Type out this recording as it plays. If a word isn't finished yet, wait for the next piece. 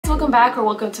welcome back or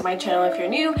welcome to my channel if you're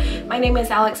new. My name is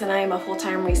Alex and I am a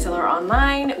full-time reseller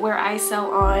online where I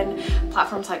sell on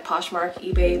platforms like Poshmark,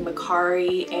 eBay,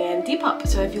 Mercari, and Depop.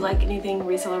 So if you like anything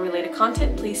reseller related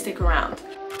content, please stick around.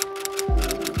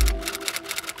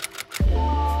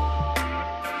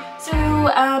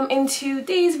 In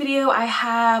today's video, I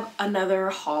have another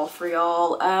haul for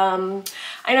y'all.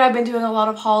 I know I've been doing a lot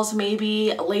of hauls.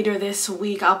 Maybe later this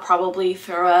week, I'll probably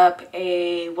throw up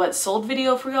a what sold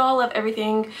video for y'all of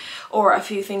everything or a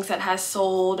few things that has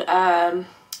sold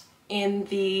in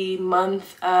the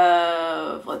month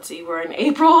of, let's see, we're in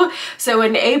April. So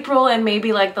in April, and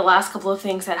maybe like the last couple of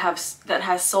things that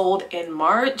has sold in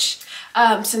March,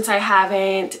 since I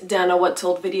haven't done a what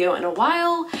sold video in a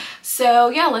while. So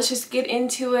yeah, let's just get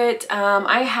into it.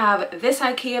 I have this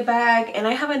IKEA bag and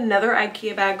I have another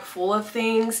IKEA bag full of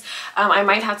things. I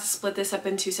might have to split this up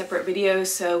in two separate videos,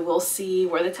 so we'll see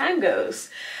where the time goes.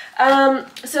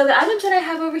 So the items that I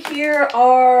have over here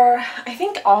are, I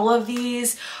think all of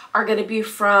these are going to be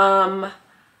from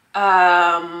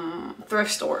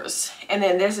thrift stores, and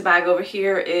then this bag over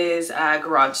here is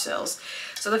garage sales.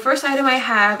 So the first item I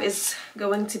have is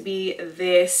going to be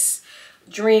this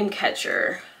dream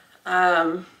catcher.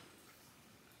 Let's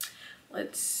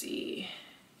see,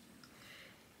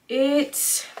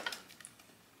 it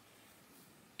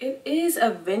is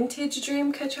a vintage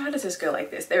dream catcher. How does this go?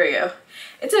 Like this? There we go.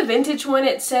 It's a vintage one.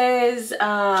 It says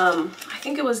I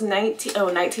think it was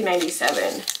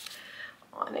 1997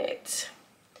 on it.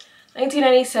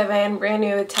 1997, brand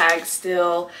new, tag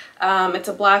still. It's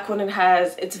a black one.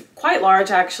 It's quite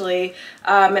large actually.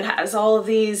 It has all of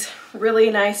these really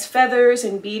nice feathers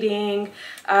and beading.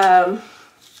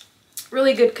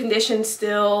 Really good condition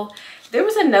still. There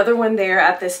was another one there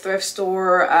at this thrift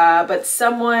store, but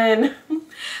someone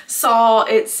saw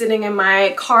it sitting in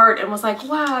my cart and was like,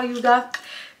 wow, you got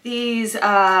these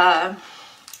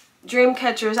dream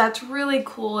catchers. That's really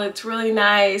cool. It's really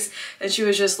nice. And she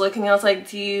was just looking. I was like,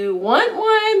 do you want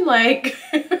one? Like,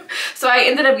 so I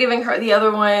ended up giving her the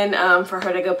other one for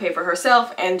her to go pay for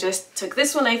herself, and just took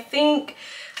this one. I think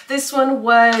this one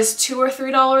was $2 or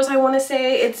 $3, I want to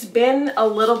say. It's been a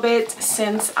little bit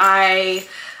since I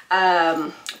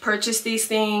purchased these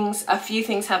things. A few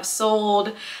things have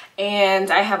sold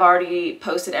and I have already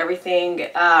posted everything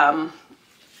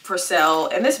for sale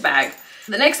in this bag.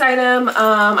 The next item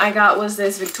I got was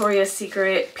this Victoria's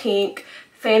Secret pink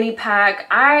fanny pack.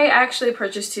 I actually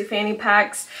purchased two fanny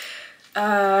packs.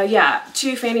 Yeah,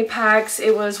 two fanny packs.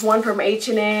 It was one from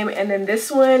H&M and then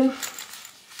this one,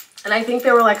 and I think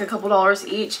they were like a couple dollars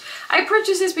each. I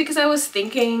purchased this because I was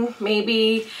thinking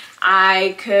maybe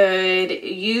I could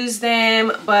use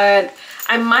them, but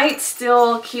I might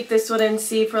still keep this one and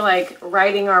see for like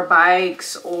riding our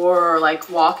bikes or like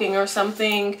walking or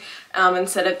something,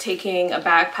 instead of taking a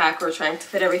backpack or trying to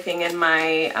fit everything in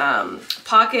my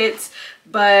pockets.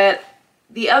 But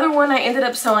the other one I ended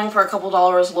up selling for a couple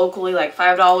dollars locally, like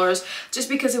 $5, just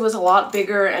because it was a lot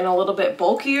bigger and a little bit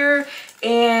bulkier.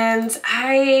 And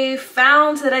I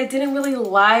found that I didn't really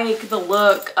like the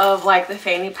look of like the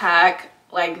fanny pack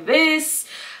like this,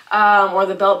 or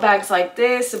the belt bags like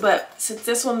this. But since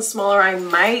this one's smaller, I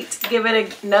might give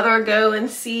it another go and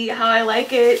see how I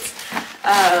like it.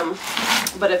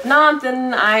 But if not,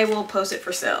 then I will post it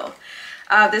for sale.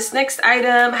 This next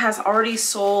item has already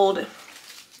sold.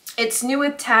 It's new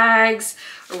with tags.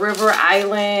 River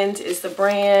Island is the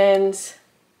brand.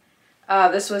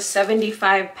 This was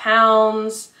 75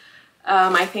 pounds.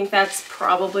 I think that's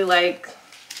probably like,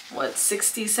 what,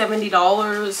 $60,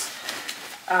 $70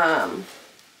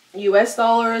 US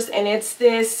dollars. And it's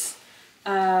this,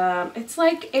 it's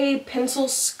like a pencil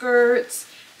skirt,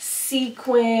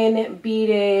 sequin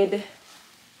beaded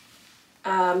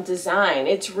design.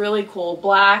 It's really cool.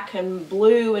 Black and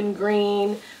blue and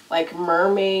green, like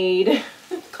mermaid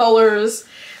colors.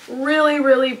 Really,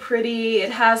 really pretty.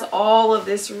 It has all of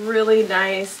this really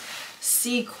nice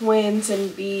sequins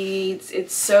and beads.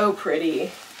 It's so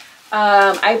pretty.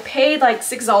 I paid like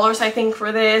 $6, I think,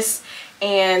 for this,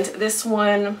 and this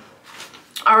one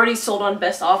already sold on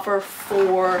best offer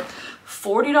for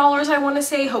 $40, I want to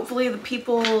say. Hopefully the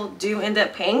people do end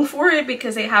up paying for it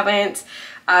because they haven't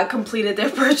completed their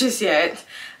purchase yet.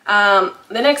 The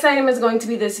next item is going to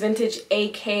be this vintage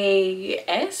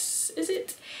AKS, is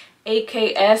it?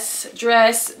 AKS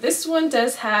dress. This one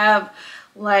does have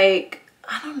like,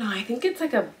 I don't know, I think it's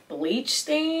like a bleach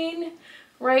stain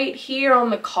right here on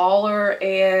the collar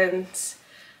and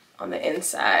on the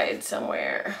inside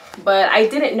somewhere, but I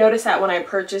didn't notice that when I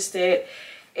purchased it.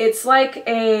 It's like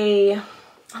a,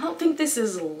 I don't think this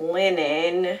is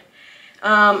linen.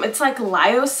 It's like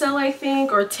lyocell, I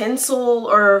think, or tinsel,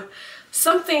 or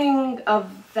something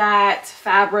of that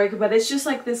fabric, but it's just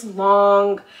like this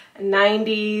long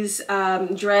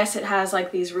 90s dress. It has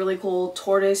like these really cool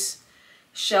tortoise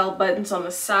shell buttons on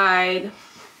the side.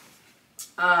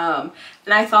 And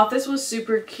I thought this was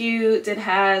super cute. It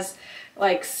has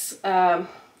like,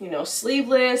 you know,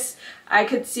 sleeveless. I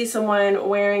could see someone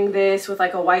wearing this with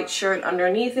like a white shirt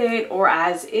underneath it or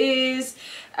as is.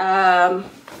 And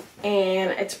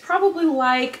it's probably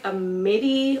like a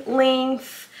midi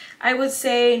length, I would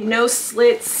say. No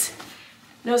slits,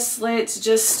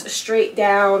 just straight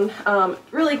down.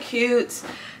 Really cute.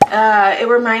 It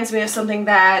reminds me of something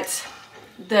that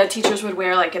the teachers would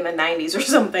wear like in the 90s or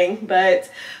something, but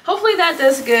hopefully that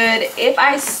does good. If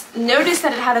I noticed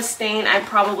that it had a stain, I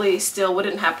probably still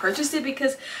wouldn't have purchased it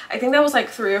because I think that was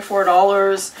like $3 or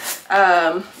 $4.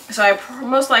 So I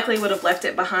most likely would have left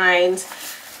it behind.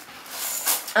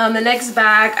 The next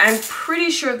bag, I'm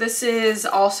pretty sure this is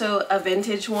also a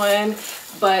vintage one,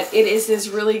 but it is this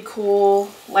really cool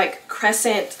like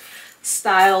crescent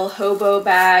style hobo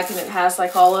bag, and it has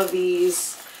like all of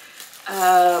these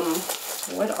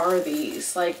what are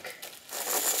these, like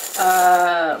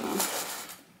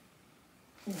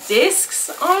discs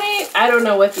on it? I don't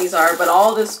know what these are, but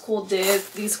all this cool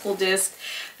these cool discs,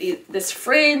 this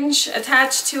fringe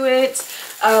attached to it.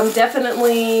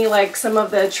 Definitely like some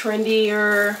of the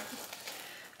trendier,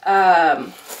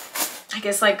 I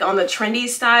guess like on the trendy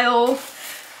style.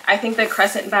 I think the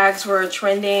crescent bags were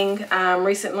trending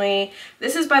recently.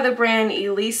 This is by the brand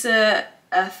Elisa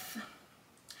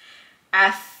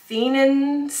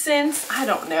Athenian-sense. I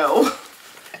don't know.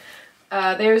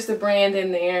 There's the brand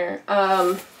in there.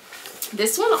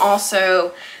 This one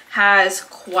also has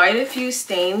quite a few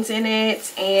stains in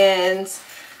it, and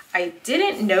I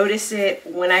didn't notice it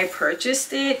when I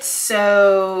purchased it.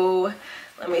 So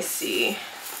let me see.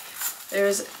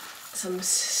 There's some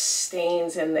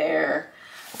stains in there.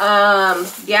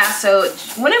 Yeah, so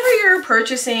whenever you're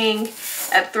purchasing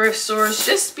at thrift stores,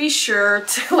 just be sure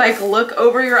to like look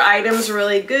over your items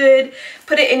really good,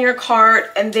 put it in your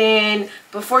cart, and then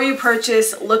before you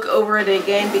purchase, look over it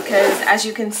again, because as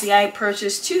you can see, I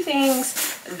purchased two things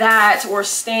that were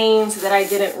stains that I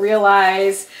didn't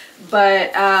realize.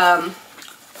 But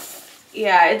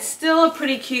yeah, it's still a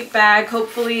pretty cute bag.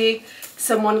 Hopefully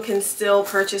someone can still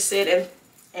purchase it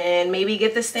and maybe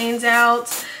get the stains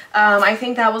out. I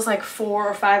think that was like $4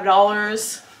 or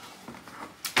 $5.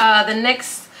 The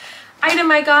next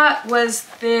item I got was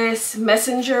this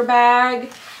messenger bag.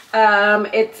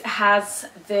 It has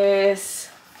this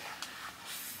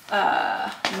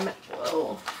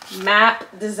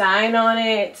map design on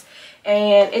it,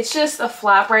 and it's just a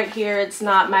flap right here. It's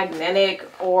not magnetic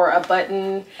or a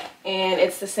button, and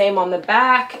it's the same on the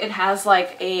back. It has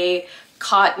like a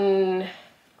cotton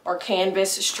or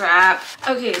canvas strap.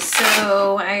 Okay,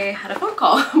 so I had a phone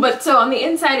call, but so on the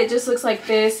inside it just looks like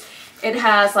this. It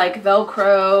has like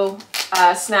Velcro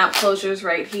snap closures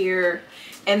right here,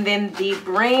 and then the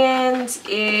brand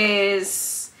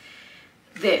is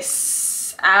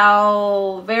this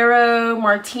Alvaro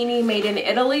Martini, made in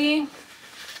Italy.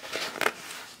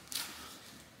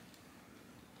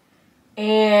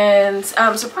 And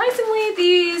surprisingly,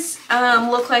 these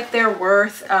look like they're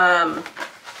worth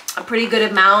a pretty good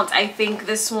amount. I think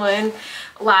this one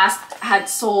last had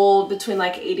sold between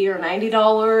like $80 or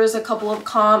 $90, a couple of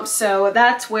comps, so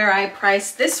that's where I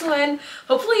priced this one.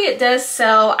 Hopefully it does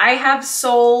sell. I have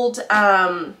sold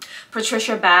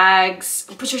Patricia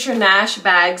Nash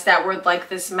bags that were like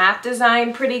this map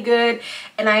design pretty good,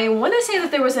 and I want to say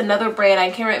that there was another brand,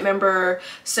 I can't remember,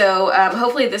 so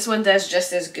hopefully this one does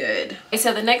just as good. Okay,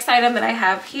 so the next item that I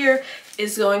have here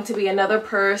is going to be another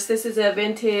purse. This is a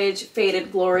vintage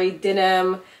Faded Glory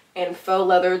denim and faux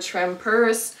leather trim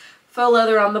purse. Faux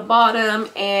leather on the bottom,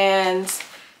 and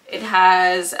it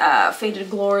has Faded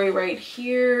Glory right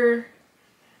here.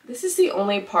 This is the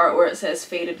only part where it says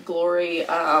Faded Glory.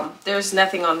 There's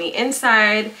nothing on the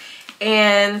inside,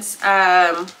 and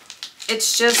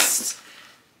it's just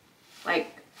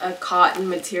like a cotton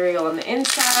material on the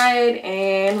inside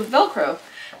and with Velcro.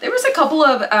 There was a couple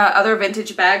of other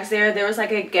vintage bags there. There was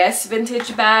like a Guess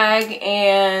vintage bag,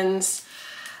 and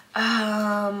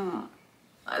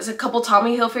there's a couple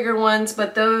Tommy Hilfiger ones,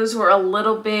 but those were a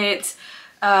little bit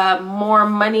more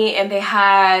money, and they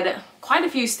had quite a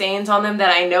few stains on them that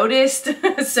I noticed.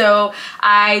 So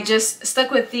I just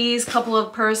stuck with these couple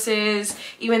of purses,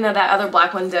 even though that other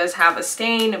black one does have a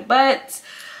stain, but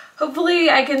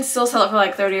hopefully I can still sell it for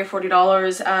like $30 or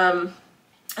 $40.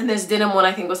 And this denim one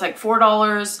I think was like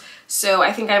 $4, so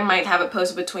I think I might have it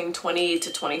posted between $20 to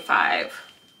 $25.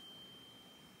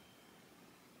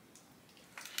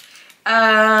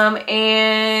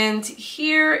 And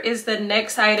here is the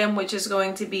next item, which is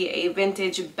going to be a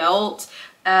vintage belt.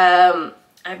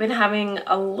 I've been having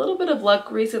a little bit of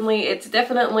luck recently. It's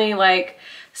definitely like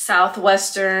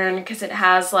Southwestern because it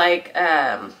has like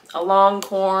a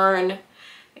longhorn.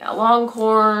 Yeah, a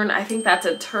longhorn. I think that's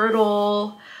a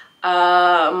turtle.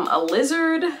 A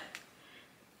lizard.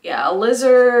 Yeah, a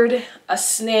lizard, a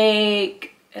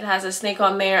snake. It has a snake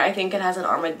on there. I think it has an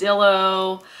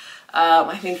armadillo.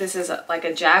 I think this is like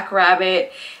a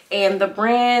jackrabbit. And the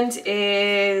brand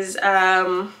is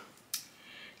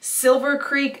Silver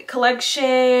Creek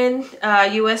Collection,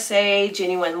 USA,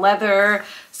 genuine leather.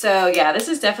 So yeah, this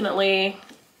is definitely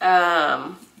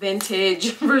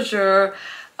vintage for sure.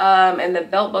 And the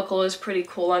belt buckle is pretty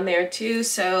cool on there too.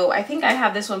 So I think I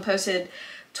have this one posted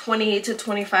 $20 to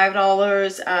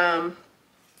 $25.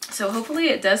 So hopefully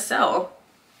it does sell.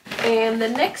 And the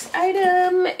next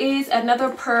item is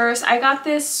another purse. I got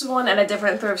this one at a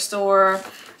different thrift store,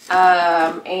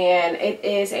 and it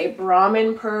is a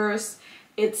Brahmin purse.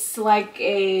 It's like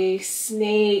a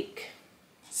snake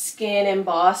skin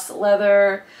embossed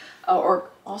leather, or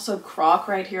also croc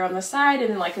right here on the side, and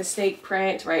then like a snake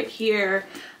print right here.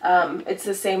 It's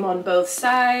the same on both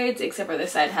sides, except for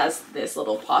this side has this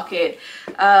little pocket.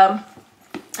 And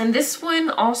this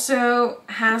one also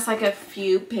has like a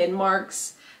few pin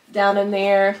marks down in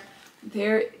there.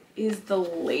 There is the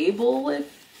label,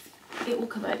 if it will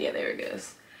come out. Yeah, there it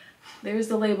goes. There's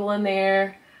the label in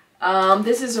there.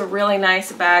 This is a really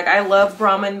nice bag. I love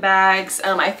Brahmin bags.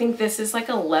 I think this is like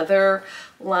a leather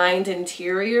lined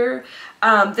interior.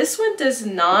 This one does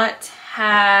not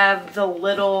have the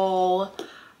little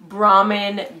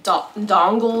Brahmin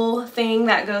dongle thing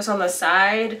that goes on the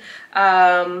side.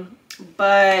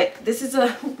 But this is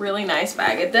a really nice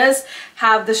bag. It does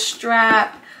have the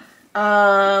strap.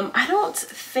 I don't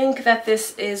think that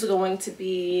this is going to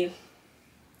be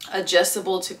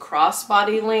adjustable to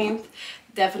crossbody length.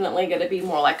 Definitely going to be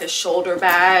more like a shoulder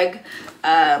bag.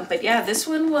 But yeah, this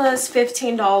one was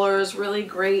 $15. Really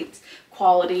great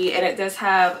quality, and it does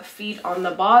have feet on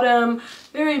the bottom.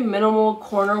 Very minimal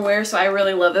corner wear, so I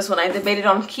really love this one. I debated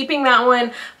on keeping that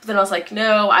one, but then I was like,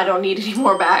 no, I don't need any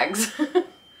more bags.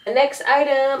 The next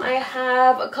item, I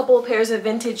have a couple of pairs of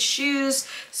vintage shoes.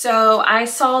 So I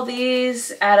saw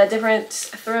these at a different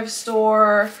thrift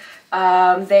store.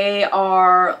 They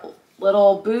are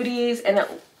little booties, and it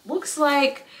looks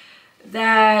like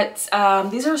that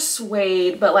these are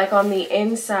suede, but like on the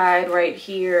inside right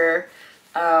here,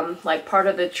 like part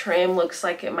of the trim looks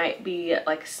like it might be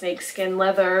like snakeskin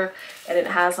leather, and it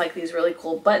has like these really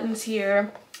cool buttons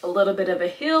here, a little bit of a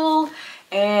heel,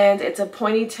 and it's a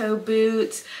pointy toe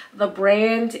boot. The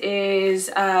brand is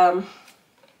I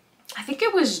think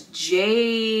it was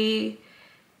JB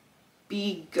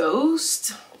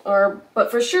Ghost,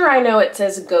 but for sure I know it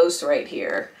says Ghost right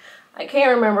here. I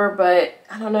can't remember, but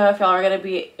I don't know if y'all are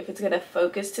if it's gonna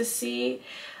focus to see.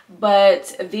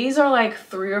 But these are like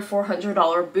 $300 or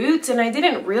 $400 boots, and I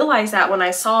didn't realize that when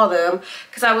I saw them,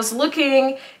 because I was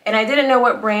looking and I didn't know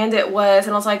what brand it was,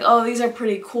 and I was like, oh, these are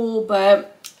pretty cool,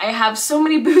 but I have so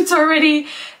many boots already,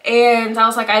 and I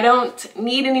was like, I don't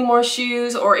need any more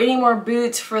shoes or any more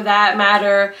boots for that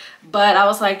matter. But I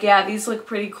was like, yeah, these look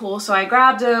pretty cool, so I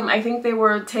grabbed them. I think they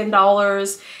were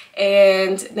 $10.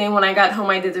 And then when I got home,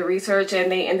 I did the research, and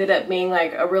they ended up being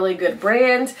like a really good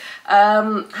brand.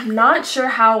 I'm not sure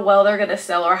how well they're gonna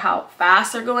sell or how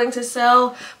fast they're going to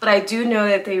sell, but I do know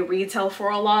that they retail for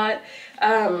a lot.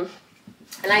 And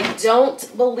I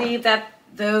don't believe that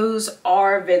those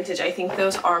are vintage. I think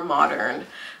those are modern.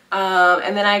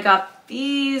 And then I got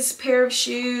these pair of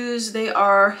shoes. They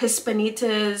are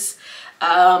Hispanitas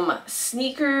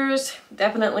sneakers,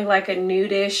 definitely like a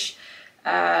nudish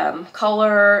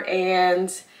color,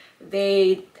 and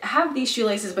they have these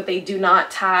shoelaces, but they do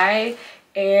not tie,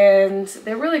 and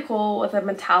they're really cool with a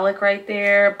metallic right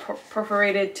there,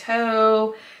 perforated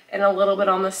toe, and a little bit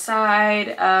on the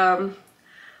side.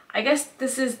 I guess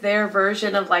this is their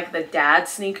version of like the dad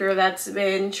sneaker that's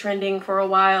been trending for a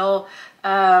while.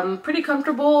 Pretty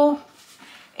comfortable.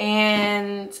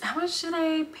 And how much did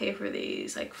I pay for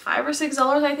these? Like $5 or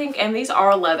 $6, I think. And these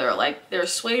are leather. Like they're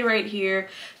suede right here,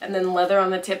 and then leather on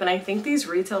the tip. And I think these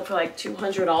retail for like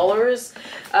 $200.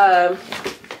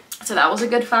 So that was a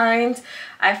good find.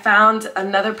 I found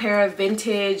another pair of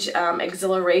vintage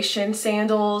Exhilaration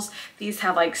sandals. These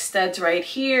have like studs right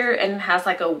here, and it has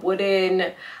like a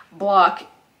wooden block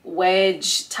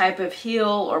wedge type of heel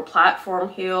or platform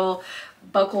heel,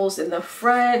 buckles in the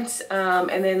front,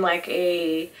 and then like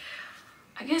I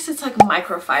I guess it's like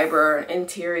microfiber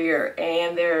interior,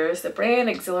 and there's the brand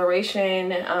Exhilaration,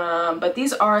 but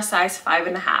these are a size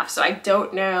 5.5, so I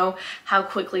don't know how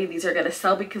quickly these are gonna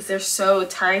sell because they're so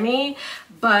tiny,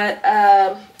 but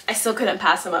I still couldn't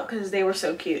pass them up because they were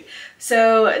so cute.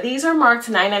 So these are marked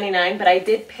 $9.99, but I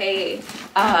did pay,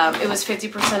 it was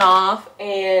 50% off,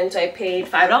 and I paid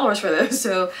 $5 for those,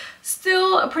 so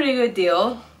still a pretty good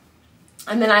deal.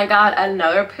 And then I got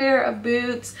another pair of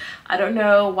boots. I don't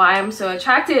know why I'm so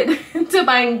attracted to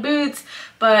buying boots,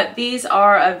 but these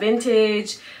are a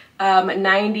vintage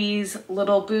 90s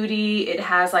little booty. It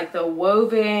has like the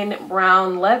woven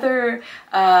brown leather.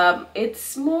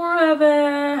 It's more of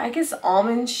a, I guess,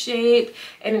 almond shape,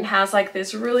 and it has like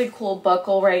this really cool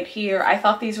buckle right here. I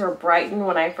thought these were Brighton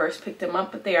when I first picked them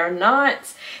up, but they are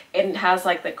not. And it has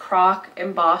like the croc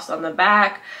embossed on the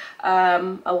back.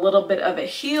 A little bit of a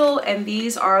heel, and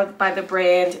these are by the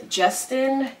brand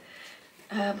Justin.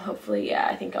 Hopefully, yeah,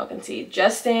 I think y'all can see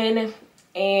Justin,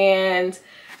 and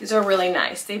these are really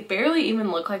nice. They barely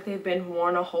even look like they've been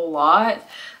worn a whole lot,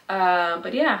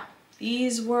 but yeah,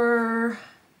 these were,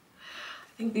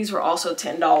 I think these were also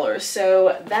 $10,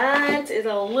 so that is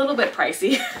a little bit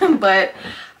pricey, but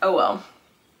oh well.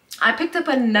 I picked up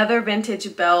another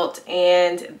vintage belt,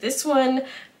 and this one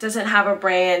doesn't have a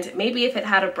brand. Maybe if it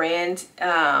had a brand,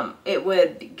 it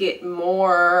would get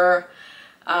more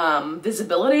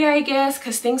visibility, I guess,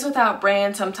 because things without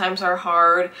brand sometimes are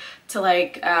hard to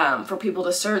like for people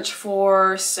to search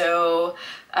for. So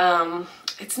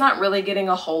it's not really getting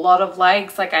a whole lot of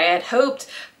likes like I had hoped,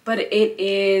 but it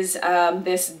is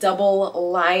this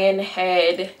double lion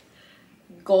head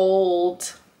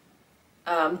gold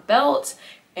belt.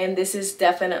 And this is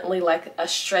definitely like a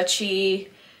stretchy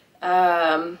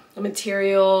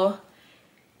material.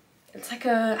 It's like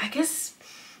a, I guess,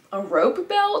 a rope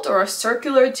belt or a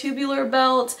circular tubular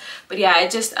belt. But yeah,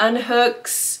 it just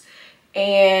unhooks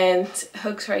and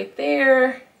hooks right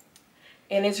there.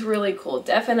 And it's really cool.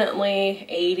 Definitely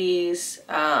 80s,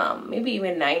 maybe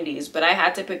even 90s. But I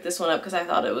had to pick this one up because I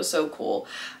thought it was so cool.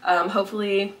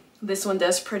 Hopefully this one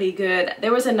does pretty good.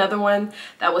 There was another one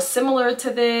that was similar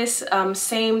to this,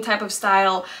 same type of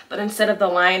style, but instead of the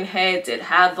lion heads, it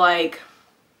had like,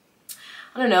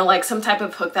 I don't know, like some type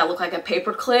of hook that looked like a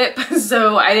paper clip.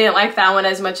 So I didn't like that one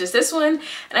as much as this one.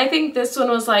 And I think this one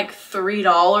was like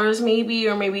 $3 maybe,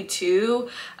 or maybe $2.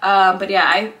 But yeah,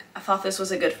 I thought this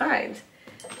was a good find.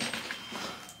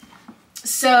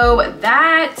 So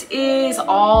that is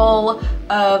all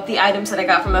of the items that I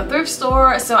got from the thrift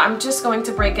store. So I'm just going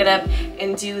to break it up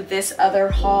and do this other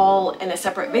haul in a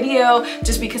separate video,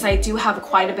 just because I do have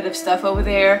quite a bit of stuff over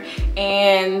there,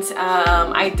 and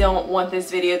I don't want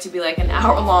this video to be like an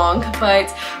hour long.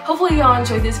 But hopefully y'all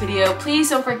enjoyed this video.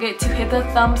 Please don't forget to hit the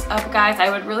thumbs up, guys.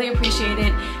 I would really appreciate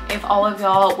it if all of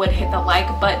y'all would hit the like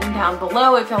button down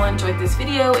below if y'all enjoyed this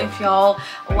video, if y'all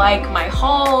like my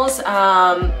hauls.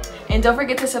 And don't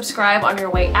forget to subscribe on your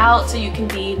way out so you can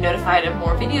be notified of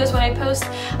more videos when I post.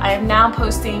 I am now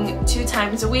posting 2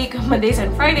 times a week, Mondays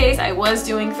and Fridays. I was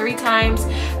doing 3 times,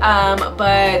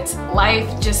 but life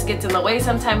just gets in the way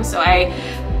sometimes, so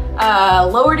I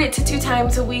lowered it to 2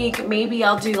 times a week. Maybe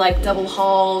I'll do like double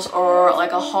hauls, or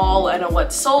like a haul and a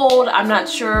what sold, I'm not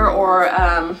sure,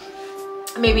 or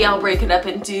maybe I'll break it up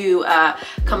and do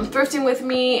come thrifting with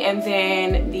me and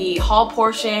then the haul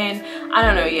portion. I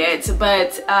don't know yet,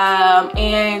 but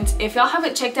and if y'all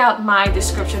haven't checked out my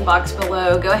description box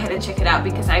below, go ahead and check it out,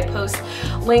 because I post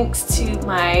links to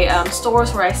my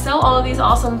stores where I sell all of these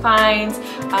awesome finds,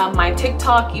 my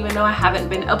TikTok, even though I haven't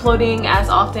been uploading as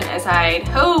often as I'd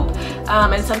hope,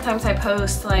 and sometimes I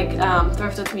post like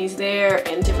thrift with me's there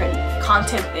and different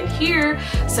content in here,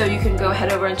 so you can go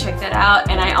head over and check that out.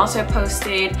 And I also posted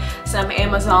some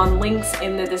Amazon links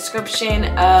in the description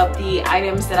of the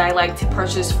items that I like to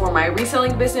purchase for my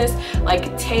reselling business,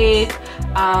 like tape,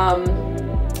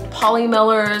 poly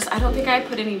millers. I don't think I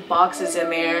put any boxes in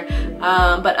there,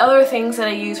 but other things that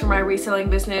I use for my reselling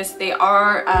business, they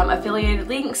are affiliated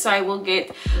links, so I will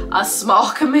get a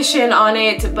small commission on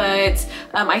it. But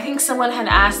I think someone had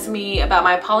asked me about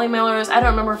my poly millers. I don't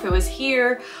remember if it was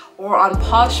here or on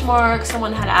Poshmark.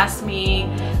 Someone had asked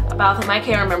me about them, I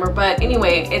can't remember, but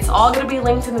anyway, it's all gonna be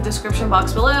linked in the description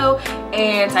box below.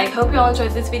 And I hope y'all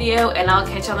enjoyed this video, and I'll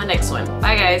catch you on the next one.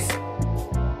 Bye guys.